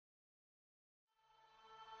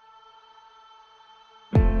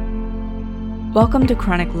Welcome to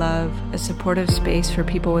Chronic Love, a supportive space for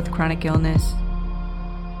people with chronic illness.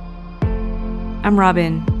 I'm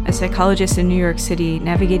Robin, a psychologist in New York City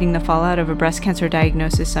navigating the fallout of a breast cancer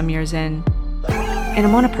diagnosis some years in. And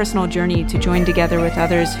I'm on a personal journey to join together with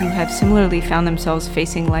others who have similarly found themselves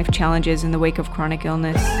facing life challenges in the wake of chronic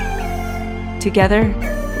illness. Together,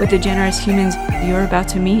 with the generous humans you're about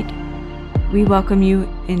to meet, we welcome you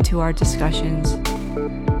into our discussions.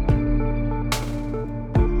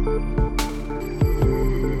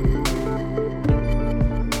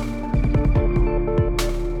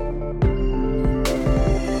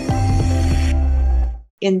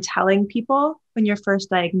 In telling people when you're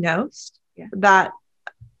first diagnosed, that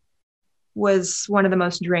was one of the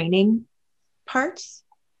most draining parts.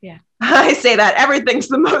 Yeah. I say that everything's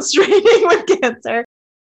the most draining with cancer.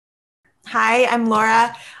 Hi, I'm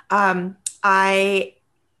Laura. I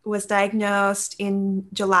was diagnosed in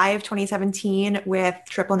July of 2017 with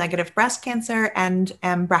triple negative breast cancer and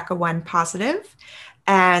am BRCA1 positive,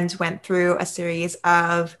 and went through a series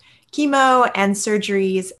of chemo and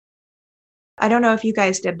surgeries. I don't know if you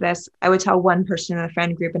guys did this. I would tell one person in the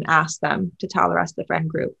friend group and ask them to tell the rest of the friend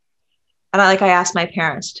group. And I asked my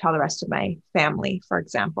parents to tell the rest of my family, for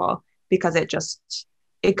example, because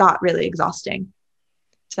it got really exhausting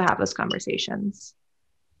to have those conversations.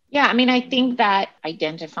 Yeah, I mean, I think that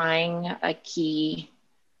identifying a key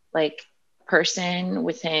person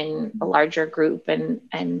within a larger group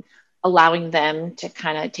and allowing them to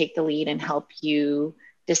kind of take the lead and help you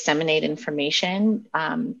disseminate information,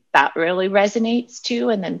 that really resonates too.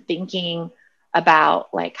 And then thinking about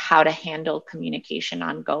how to handle communication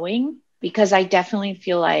ongoing, because I definitely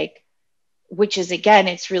feel which is, again,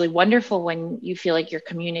 it's really wonderful when you feel like your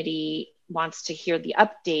community wants to hear the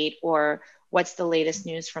update or what's the latest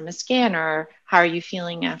news from a scan or how are you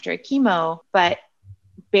feeling after a chemo. But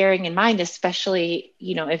bearing in mind, especially,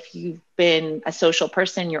 if you've been a social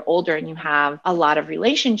person, you're older and you have a lot of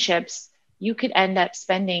relationships, you could end up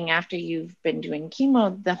spending, after you've been doing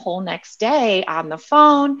chemo, the whole next day on the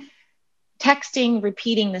phone, texting,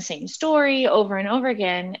 repeating the same story over and over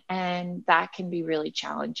again. And that can be really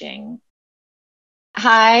challenging.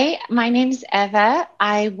 Hi, my name's Eva.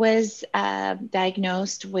 I was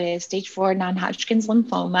diagnosed with stage 4 non-Hodgkin's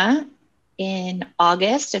lymphoma in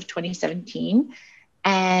August of 2017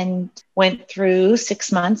 and went through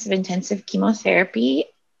 6 months of intensive chemotherapy.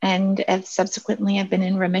 And subsequently, I've been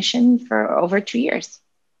in remission for over 2 years.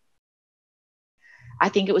 I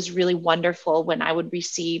think it was really wonderful when I would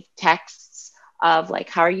receive texts of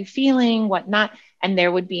how are you feeling, whatnot, and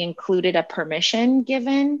there would be included a permission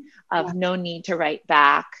given of no need to write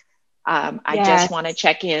back. I just want to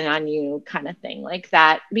check in on you, kind of thing like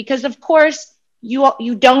that. Because of course,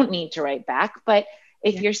 you don't need to write back, but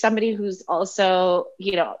if you're somebody who's also,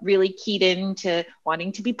 really keyed into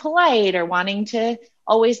wanting to be polite or wanting to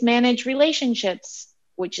always manage relationships,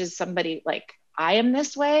 which is somebody I am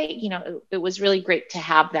this way, it was really great to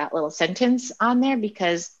have that little sentence on there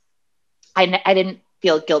because I didn't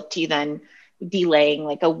feel guilty then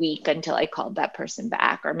delaying a week until I called that person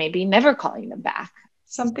back, or maybe never calling them back.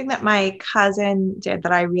 Something that my cousin did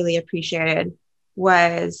that I really appreciated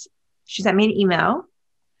was she sent me an email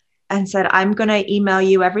and said, I'm going to email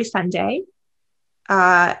you every Sunday.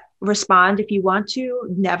 Respond if you want to,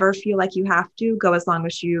 never feel like you have to, go as long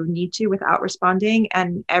as you need to without responding.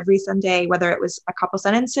 And every Sunday, whether it was a couple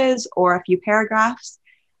sentences or a few paragraphs,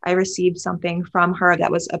 I received something from her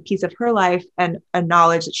that was a piece of her life and a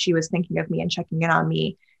knowledge that she was thinking of me and checking in on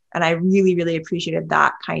me. And I really, really appreciated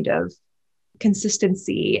that kind of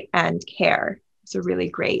consistency and care. It's a really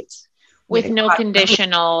great. With no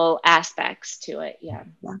conditional aspects to it. Yeah.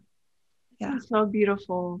 That's so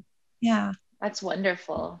beautiful. Yeah. That's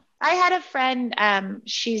wonderful. I had a friend,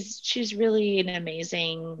 she's really an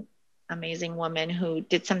amazing woman who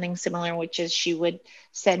did something similar, which is she would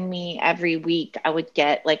send me every week, I would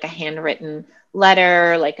get a handwritten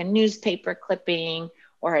letter, a newspaper clipping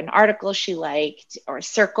or an article she liked or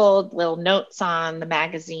circled little notes on the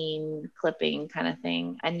magazine clipping kind of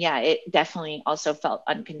thing. And yeah, it definitely also felt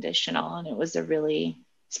unconditional. And it was a really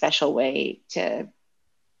special way to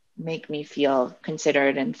make me feel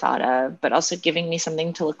considered and thought of, but also giving me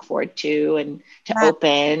something to look forward to and to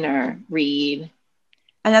open or read.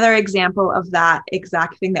 Another example of that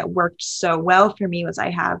exact thing that worked so well for me was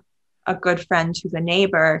I have a good friend who's a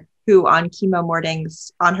neighbor who on chemo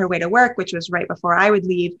mornings on her way to work, which was right before I would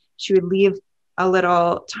leave, she would leave a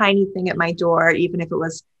little tiny thing at my door, even if it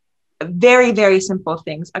was very, very simple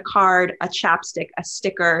things, a card, a chapstick, a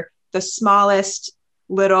sticker, the smallest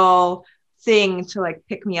little thing to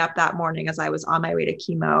pick me up that morning as I was on my way to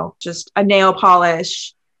chemo, just a nail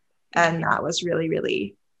polish, And that was really,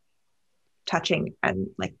 really touching and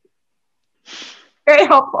like very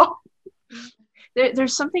helpful.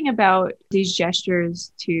 There's something about these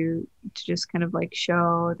gestures to just kind of like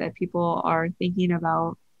show that people are thinking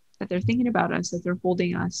about us, that they're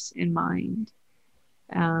holding us in mind,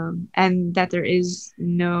 and that there is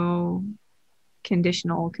no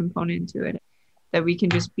conditional component to it, that we can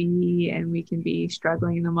just be, and we can be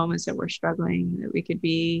struggling in the moments that we're struggling, that we could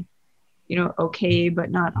be, okay,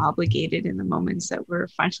 but not obligated in the moments that we're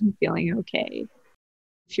finally feeling okay.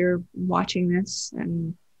 If you're watching this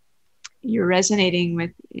and you're resonating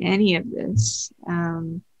with any of this, I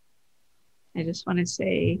just want to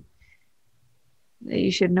say that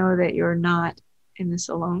you should know that you're not in this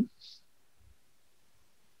alone.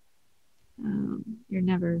 You're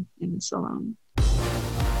never in this alone.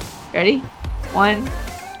 Ready? 1,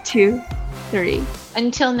 2, 3.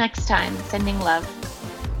 Until next time, sending love.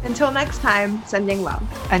 Until next time, sending love.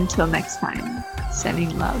 Until next time,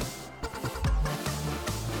 sending love.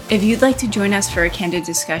 If you'd like to join us for a candid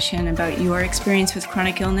discussion about your experience with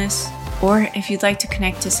chronic illness, or if you'd like to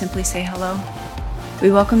connect to simply say hello,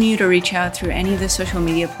 we welcome you to reach out through any of the social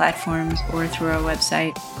media platforms or through our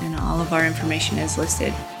website, and all of our information is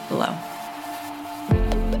listed below.